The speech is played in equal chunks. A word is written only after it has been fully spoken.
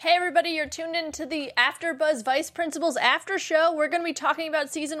Hey everybody, you're tuned into the AfterBuzz Vice Principal's After Show. We're going to be talking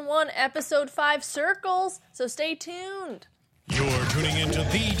about Season 1, Episode 5, Circles, so stay tuned. You're tuning into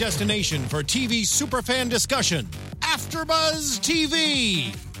the destination for TV superfan discussion, AfterBuzz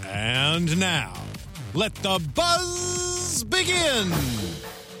TV. And now, let the buzz begin.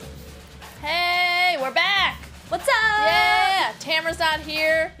 Hey, we're back. What's up? Yeah, Tamara's not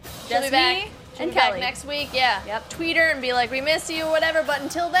here. She'll Just be back. me She'll and be back Kelly. next week. Yeah. Yep. Tweet her and be like, we miss you or whatever. But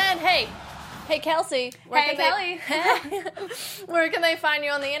until then, hey Kelsey. Hey, Where can they find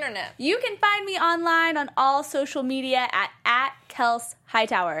you on the internet? You can find me online on all social media at Kels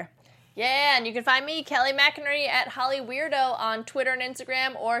Hightower. Yeah, and you can find me, Kelly McInerney, at Holly Weirdo on Twitter and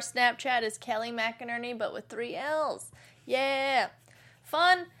Instagram, or Snapchat is Kelly McInerney, but with 3 L's. Yeah.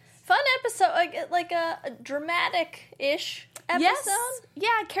 Fun episode, like a dramatic-ish episode. Yes. Yeah,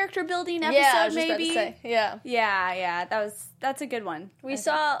 character building episode, yeah, I was just maybe. about to say. Yeah. Yeah, that's a good one. We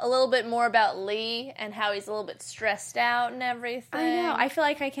saw a little bit more about Lee and how he's a little bit stressed out and everything. I know. I feel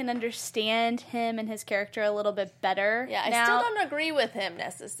like I can understand him and his character a little bit better. Yeah, I still don't agree with him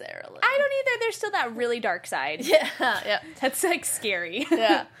necessarily. I don't either. There's still that really dark side. Yeah, yeah. That's like scary.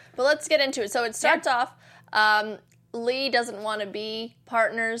 Yeah. But let's get into it. So it starts off, Lee doesn't want to be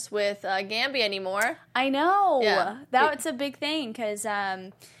partners with Gamby anymore. I know. Yeah. That's a big thing because,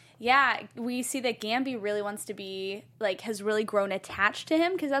 we see that Gamby really wants to be, like, has really grown attached to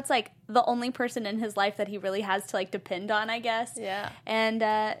him because that's, like, the only person in his life that he really has to, like, depend on, I guess. Yeah. And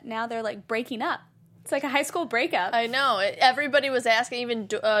now they're, like, breaking up. It's like a high school breakup. I know. Everybody was asking. Even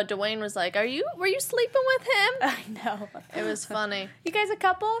Dwayne was like, were you sleeping with him? I know. It was funny. You guys a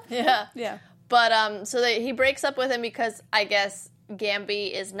couple? Yeah. Yeah. But he breaks up with him because I guess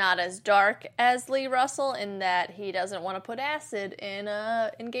Gamby is not as dark as Lee Russell in that he doesn't want to put acid in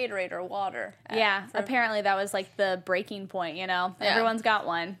Gatorade or water. Apparently that was like the breaking point, you know? Yeah. Everyone's got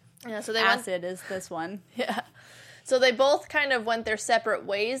one. Yeah, so acid is this one. Yeah. So they both kind of went their separate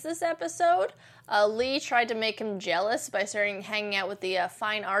ways this episode. Lee tried to make him jealous by starting hanging out with the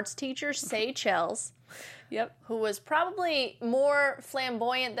fine arts teacher, Seychelles. Yep. Who was probably more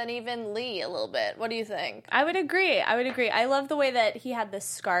flamboyant than even Lee a little bit. What do you think? I would agree. I love the way that he had this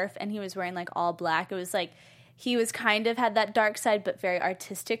scarf and he was wearing like all black. It was like he was kind of had that dark side but very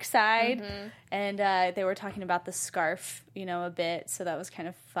artistic side. Mm-hmm. And they were talking about the scarf, a bit. So that was kind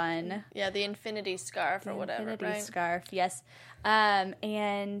of fun. Yeah, the infinity scarf or whatever, infinity right? Scarf, yes.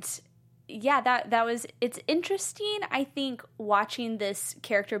 And yeah, that was, it's interesting, I think, watching this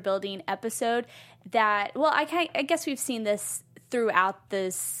character building episode that, well, I guess we've seen this throughout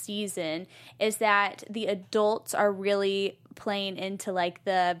this season, is that the adults are really playing into, like,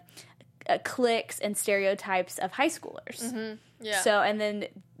 the cliques and stereotypes of high schoolers. Mm-hmm. Yeah. So, and then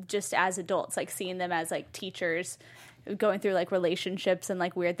just as adults, like, seeing them as, like, teachers going through, like, relationships and,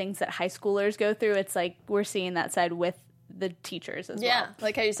 like, weird things that high schoolers go through, it's like we're seeing that side with the teachers as well. Yeah,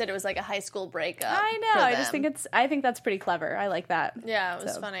 like how you said it was like a high school breakup. I know. I think that's pretty clever. I like that. Yeah, it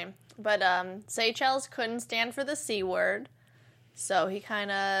was funny. But Seychelles couldn't stand for the C word, so he kind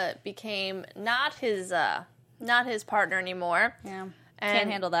of became not his partner anymore. Yeah,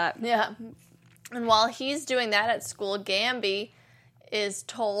 can't handle that. Yeah, and while he's doing that at school, Gamby is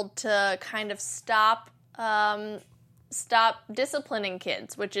told to kind of stop disciplining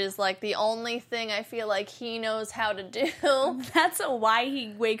kids, which is like the only thing I feel like he knows how to do. That's why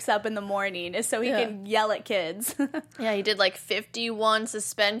he wakes up in the morning, is so he can yell at kids. Yeah, he did like 51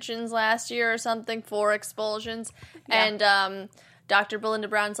 suspensions last year or something, 4 expulsions. Yeah. And Dr. Belinda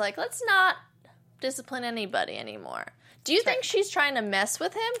Brown's like, let's not discipline anybody anymore. Do you think she's trying to mess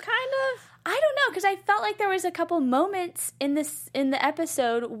with him, kind of? I don't know, because I felt like there was a couple moments in the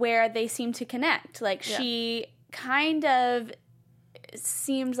episode where they seemed to connect. Like, she kind of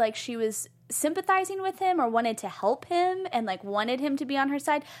seemed like she was sympathizing with him or wanted to help him and, like, wanted him to be on her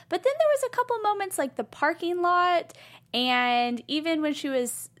side. But then there was a couple moments, like the parking lot, and even when she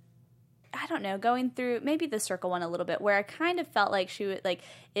was, I don't know, going through maybe the circle one a little bit, where I kind of felt like she would, like,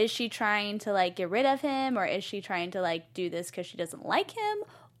 is she trying to, like, get rid of him, or is she trying to, like, do this because she doesn't like him?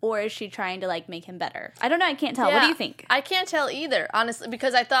 Or is she trying to, like, make him better? I don't know. I can't tell. Yeah. What do you think? I can't tell either, honestly,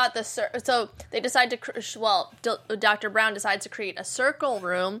 because I thought so they decide to, Dr. Brown decides to create a circle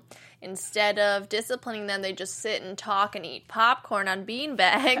room. Instead of disciplining them, they just sit and talk and eat popcorn on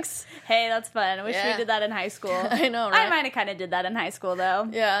beanbags. Hey, that's fun. I wish we did that in high school. I know, right? I might have kind of did that in high school, though.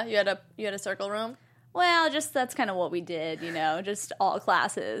 Yeah, you had a circle room? Well, just that's kind of what we did, just all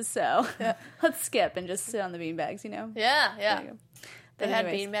classes. So let's skip and just sit on the beanbags, Yeah. They had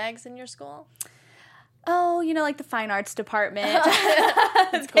beanbags in your school? oh, like the fine arts department.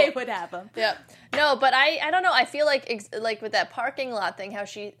 They would have them. Yeah. No, but I don't know. I feel like with that parking lot thing, how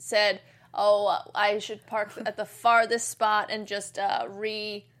she said, oh, I should park at the farthest spot and just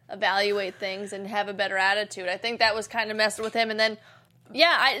reevaluate things and have a better attitude. I think that was kind of messing with him. And then,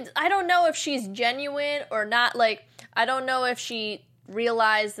 yeah, I don't know if she's genuine or not. Like, I don't know if she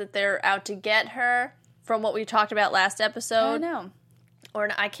realized that they're out to get her from what we talked about last episode. I don't know. Or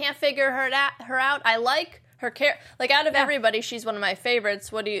I can't figure her out. I like her like out of everybody, she's one of my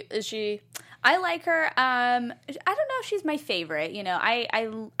favorites. Is she? I like her. I don't know if she's my favorite. I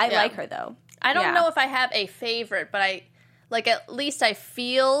like her though. I don't know if I have a favorite, but at least I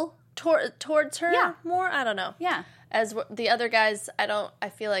feel towards her more. I don't know. Yeah. As the other guys, I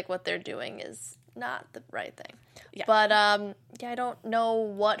feel like what they're doing is not the right thing. Yeah. But I don't know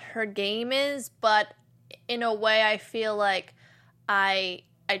what her game is, but in a way I feel like I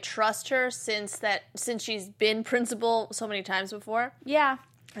trust her since she's been principal so many times before. Yeah.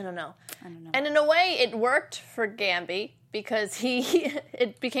 I don't know. And in a way, it worked for Gamby because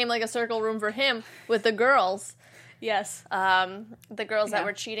it became like a circle room for him with the girls. Yes. The girls that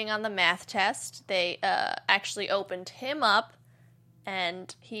were cheating on the math test, they actually opened him up,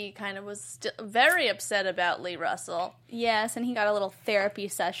 and he kind of was very upset about Lee Russell. Yes, and he got a little therapy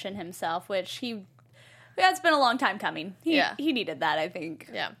session himself, which it's been a long time coming. He needed that, I think.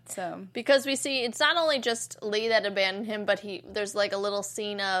 Yeah. So because we see it's not only just Lee that abandoned him, but there's like a little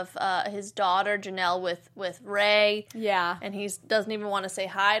scene of his daughter Janelle with Ray. Yeah. And he doesn't even want to say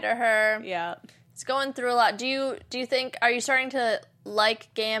hi to her. Yeah. He's going through a lot. Do you think, are you starting to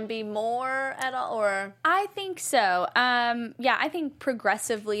like Gamby more at all, or? I think so. I think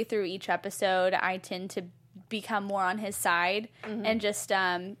progressively through each episode, I tend to become more on his side and just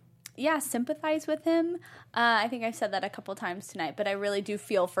sympathize with him. I think I've said that a couple times tonight, but I really do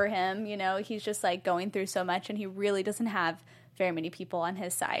feel for him. He's just like going through so much, and he really doesn't have very many people on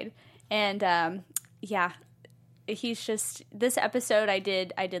his side. And he's just, this episode I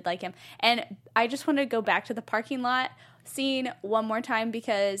did like him. And I just want to go back to the parking lot scene one more time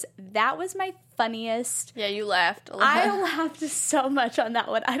because that was my funniest. Yeah, you laughed a lot. I laughed so much on that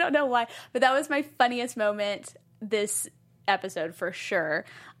one. I don't know why, but that was my funniest moment this episode for sure.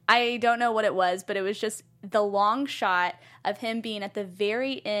 I don't know what it was, but it was just the long shot of him being at the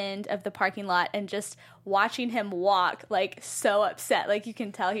very end of the parking lot and just watching him walk, like, so upset. Like, you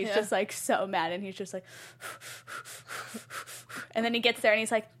can tell he's just, like, so mad, and he's just like, and then he gets there, and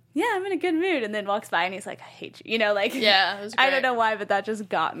he's like, yeah, I'm in a good mood, and then walks by, and he's like, I hate you. Like, yeah, it was great. I don't know why, but that just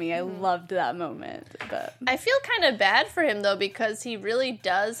got me. I loved that moment. But I feel kind of bad for him, though, because he really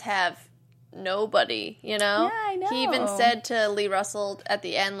does have nobody, Yeah, I know. He even said to Lee Russell at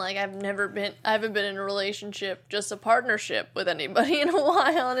the end, like, I haven't been in a relationship, just a partnership with anybody in a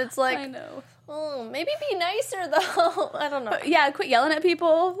while, and it's like, I know. Oh, maybe be nicer, though. I don't know. Yeah, quit yelling at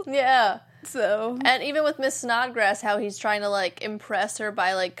people. Yeah. So. And even with Miss Snodgrass, how he's trying to, like, impress her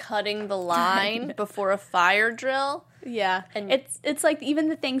by, like, cutting the line before a fire drill. Yeah. And it's like even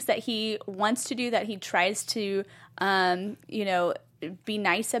the things that he wants to do that he tries to, be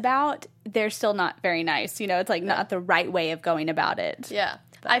nice about, they're still not very nice. It's like not the right way of going about it. Yeah.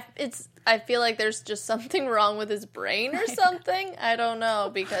 I feel like there's just something wrong with his brain or something. I don't know,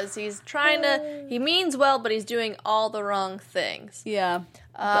 because he's he means well, but he's doing all the wrong things. Yeah.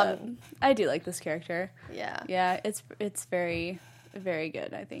 I do like this character. Yeah. Yeah, it's very, very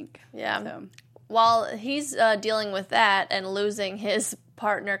good, I think. Yeah. So. While he's dealing with that and losing his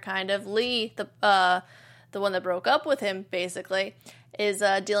partner, kind of, Lee, the one that broke up with him, basically, is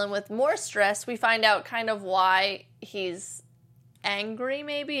dealing with more stress. We find out kind of why he's angry,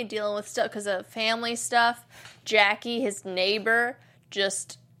 maybe, and dealing with stuff because of family stuff. Jackie, his neighbor,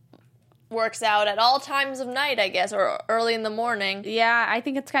 just works out at all times of night, I guess, or early in the morning. Yeah, I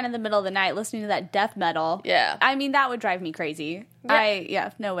think it's kind of the middle of the night listening to that death metal. Yeah. I mean, that would drive me crazy.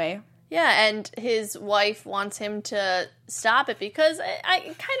 Yeah. No way. Yeah, and his wife wants him to stop it because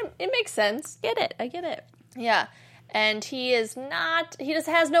it makes sense. I get it. Yeah. And he just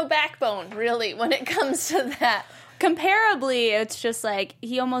has no backbone, really, when it comes to that. Comparably, it's just like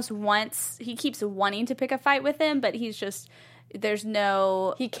he keeps wanting to pick a fight with him, but there's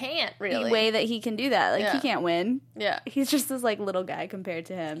no... He can't, really. ...way that he can do that. Like, he can't win. Yeah. He's just this, like, little guy compared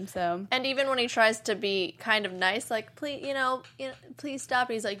to him, so... And even when he tries to be kind of nice, like, please, please stop.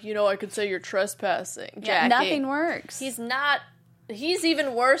 He's like, I could say you're trespassing, Jackie. Yeah, nothing works. He's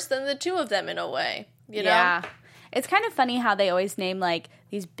even worse than the two of them, in a way, you know? Yeah. It's kind of funny how they always name, like,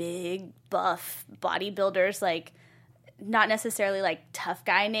 these big, buff bodybuilders, like... Not necessarily, like, tough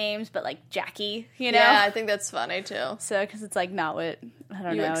guy names, but, like, Jackie, Yeah, I think that's funny, too. So, because it's, like, not what, I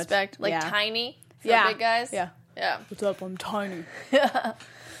don't know. You expect. Like, Tiny for big guys. Yeah. Yeah. What's up? I'm tiny. Yeah.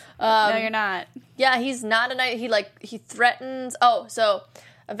 No, you're not. Yeah, he's not a nice. He threatens. Oh, so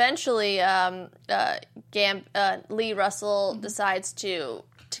eventually, Lee Russell decides to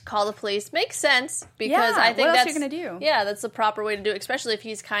call the police. Makes sense because I think what else that's are you gonna do? Yeah, that's the proper way to do it, especially if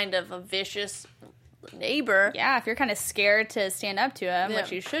he's kind of a vicious neighbor. Yeah, if you're kind of scared to stand up to him, Yeah.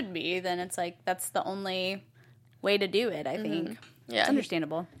 which you should be, then it's like that's the only way to do it. I think. Yeah, It's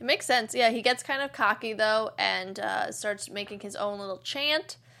understandable. It makes sense. Yeah, he gets kind of cocky though, and starts making his own little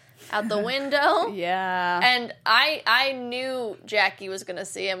chant out the window. Yeah. And I knew Jackie was gonna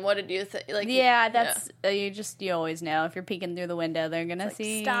see him. What did you think? Like, Yeah, that's you always know if you're peeking through the window, they're gonna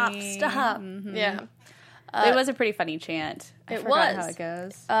see. Stop. Mm-hmm. Yeah. It was a pretty funny chant. I forgot how it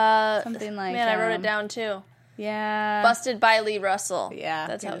goes. Something like man, I wrote it down too. Yeah. Busted by Lee Russell. Yeah,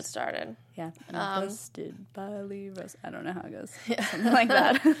 That's how it started. Yeah. Busted by Lee Russell. I don't know how it goes. Something like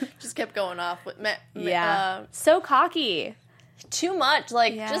that. Just kept going off with So cocky. too much.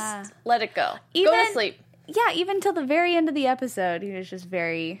 Like, just let it go. Go Even- to sleep. Yeah, even till the very end of the episode, he was just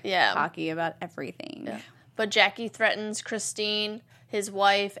very Yeah. cocky about everything. Yeah. But Jackie threatens Christine, his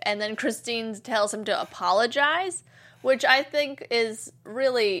wife, and then Christine tells him to apologize, which I think is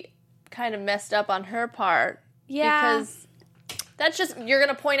really kind of messed up on her part. Yeah. Because that's just, you're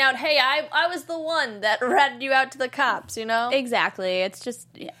going to point out, hey, I was the one that ratted you out to the cops, you know? Exactly. It's just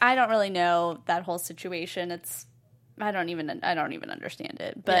I don't really know that whole situation. I don't even understand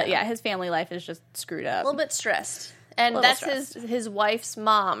it. But yeah, his family life is just screwed up. A little bit stressed. And that's his wife's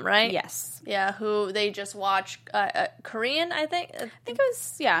mom, right? Yes. Yeah, who they just watch Korean, I think. I think it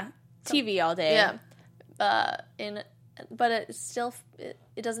was TV all day. Yeah. But it still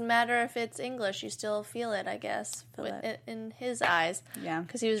it doesn't matter if it's English. You still feel it, I guess, in his eyes. Yeah.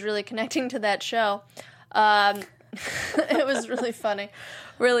 Because he was really connecting to that show. It was really funny.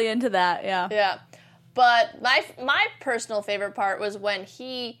 Really into that, yeah. Yeah. But my personal favorite part was when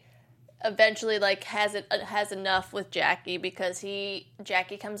he eventually has enough with Jackie, because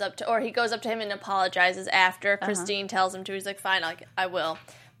Jackie comes up to, or he goes up to him and apologizes after Christine tells him to. He's like, fine, I will.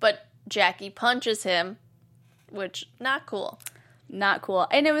 But Jackie punches him, which not cool. Not cool.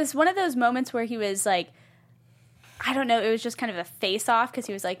 And it was one of those moments where he was like, I don't know, it was just kind of a face off, because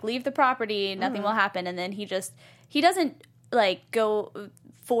he was like, leave the property, nothing will happen. And then he doesn't like go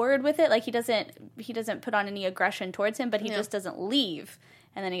forward with it. Like he doesn't put on any aggression towards him, but he just doesn't leave.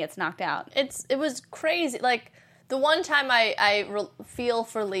 And then he gets knocked out. It was crazy. Like, the one time I feel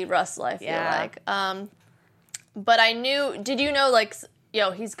for Lee Russell, I feel like. But I knew, did you know, like,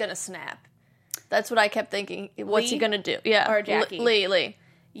 he's going to snap. That's what I kept thinking. What's he going to do? Yeah. Or Jackie. Lee.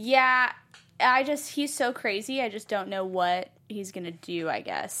 Yeah. He's so crazy. I just don't know what he's going to do, I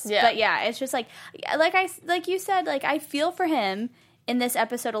guess. Yeah. But yeah, it's just like you said, like, I feel for him in this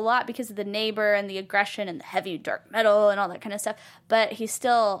episode a lot because of the neighbor and the aggression and the heavy dark metal and all that kind of stuff. But he's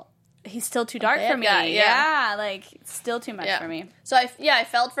still too dark for me. Guy, yeah. Like, still too much for me. So I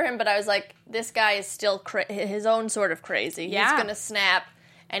felt for him, but I was like, this guy is still his own sort of crazy. Yeah. He's gonna snap,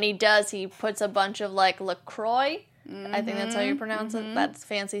 and he does. He puts a bunch of like LaCroix, I think that's how you pronounce it. That's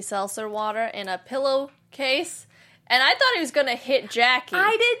fancy seltzer water, in a pillowcase. And I thought he was going to hit Jackie.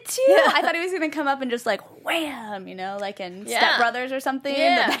 I did too. Yeah. I thought he was going to come up and just like wham, like in Step Brothers or something.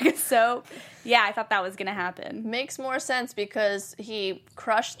 Yeah. The bag of soap. Yeah, I thought that was going to happen. Makes more sense because he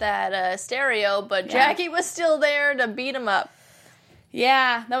crushed that stereo, but Jackie was still there to beat him up.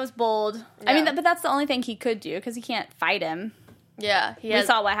 Yeah, that was bold. Yeah. I mean, but that's the only thing he could do because he can't fight him. Yeah. We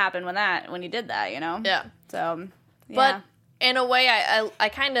saw what happened when he did that, Yeah. So, yeah. But in a way, I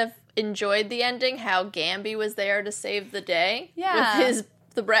kind of enjoyed the ending, how Gamby was there to save the day. Yeah. With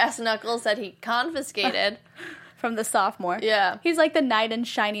the brass knuckles that he confiscated. From the sophomore. Yeah. He's like the knight in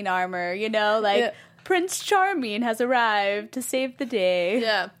shining armor, Prince Charming has arrived to save the day.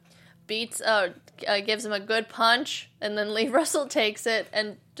 Yeah. Gives him a good punch, and then Lee Russell takes it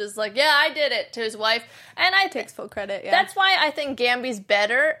and just like, yeah, I did it, to his wife. And Takes full credit, yeah. That's why I think Gamby's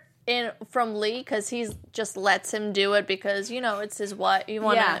better from Lee, because he just lets him do it because, it's his wife. You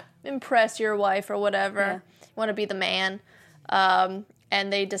want to impress your wife or whatever. Yeah. You want to be the man. And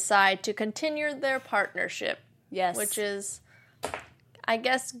they decide to continue their partnership. Yes. Which is, I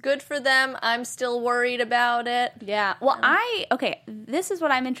guess, good for them. I'm still worried about it. Yeah. Well, this is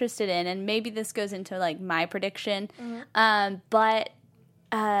what I'm interested in, and maybe this goes into, like, my prediction. Mm-hmm. But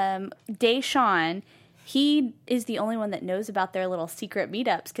Deshaun, he is the only one that knows about their little secret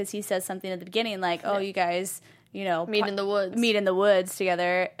meetups, because he says something at the beginning like, oh, you guys meet in the woods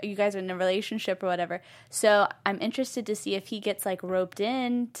together. You guys are in a relationship or whatever. So I'm interested to see if he gets like roped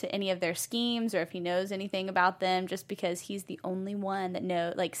in to any of their schemes or if he knows anything about them, just because he's the only one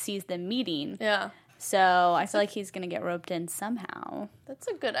that sees them meeting. Yeah. So I feel like he's going to get roped in somehow. That's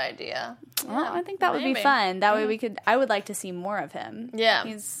a good idea. Well, I think that would be fun. That way I would like to see more of him. Yeah.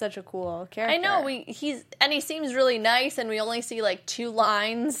 He's such a cool character. I know, he seems really nice, and we only see like 2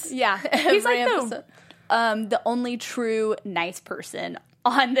 lines. Yeah. He's like the only true nice person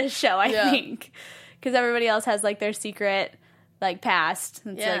on this show, I think. Because everybody else has like their secret like past.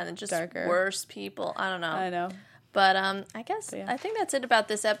 It's and just darker. Worse people. I don't know. I know. But I guess I think that's it about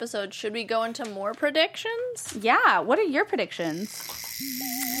this episode. Should we go into more predictions? Yeah. What are your predictions?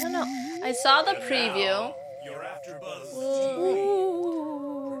 I don't know. I saw the preview. Your AfterBuzz.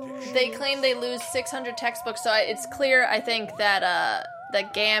 They claim they lose 600 textbooks, so it's clear, I think, that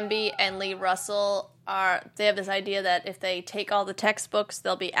Gamby and Lee Russell they have this idea that if they take all the textbooks,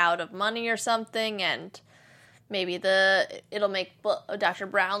 they'll be out of money or something, and maybe it'll make Dr.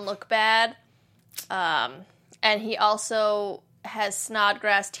 Brown look bad. And he also has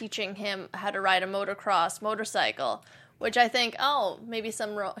Snodgrass teaching him how to ride a motorcycle, which I think, maybe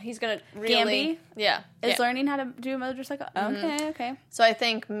he's going to really... Gamby? Is learning how to do a motorcycle? Mm-hmm. Okay. So I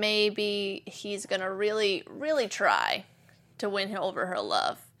think maybe he's going to really, really try to win over her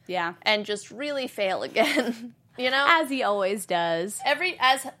love. Yeah. And just really fail again, As he always does. Every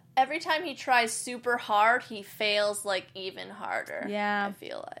time he tries super hard, he fails, like, even harder. Yeah. I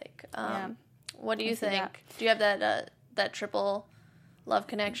feel like. What do you think? Do you have that triple love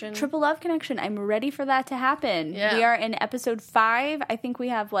connection? Triple love connection. I'm ready for that to happen. Yeah. We are in episode 5. I think we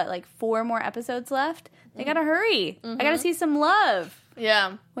have 4 more episodes left. They gotta hurry. I gotta see some love.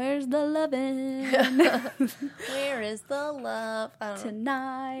 Yeah. Where's the lovin'? Where is the love? I don't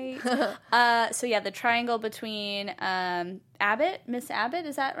know. Tonight. So the triangle between Abbott, Miss Abbott,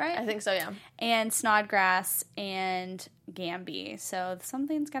 is that right? I think so, yeah. And Snodgrass and Gamby. So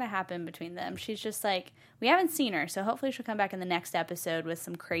something's gonna happen between them. She's just we haven't seen her, so hopefully she'll come back in the next episode with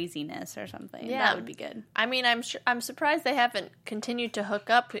some craziness or something. Yeah. That would be good. I mean, I'm surprised they haven't continued to hook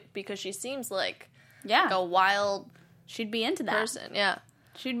up, because she seems like a wild... She'd be into that. Person, yeah.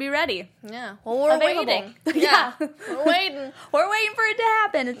 She'd be ready. Yeah. Well, we're waiting. Yeah. We're waiting. We're waiting for it to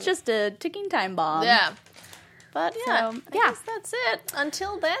happen. It's just a ticking time bomb. Yeah. But, I guess that's it.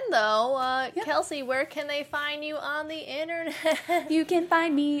 Until then, though, Kelsey, where can they find you on the internet? You can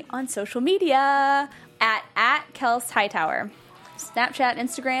find me on social media at Kels Hightower. Snapchat,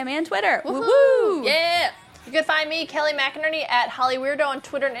 Instagram, and Twitter. Woohoo! Yeah! You can find me, Kelly McInerney, at Holly Weirdo on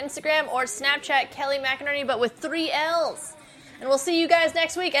Twitter and Instagram, or Snapchat Kelly McInerney, but with 3 L's. And we'll see you guys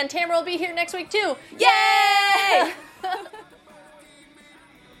next week, and Tamara will be here next week, too. Yay!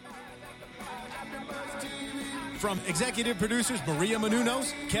 From executive producers Maria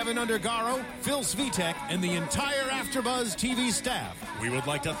Menounos, Kevin Undergaro, Phil Svitek, and the entire AfterBuzz TV staff, we would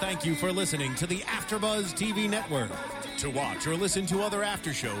like to thank you for listening to the AfterBuzz TV network. To watch or listen to other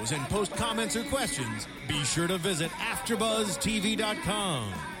after shows and post comments or questions, be sure to visit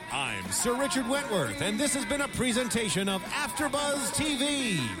AfterBuzzTV.com. I'm Sir Richard Wentworth, and this has been a presentation of AfterBuzz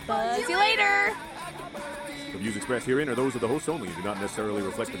TV. Buzz you later. The views expressed herein are those of the hosts only and do not necessarily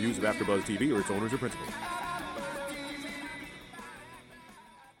reflect the views of AfterBuzz TV or its owners or principals.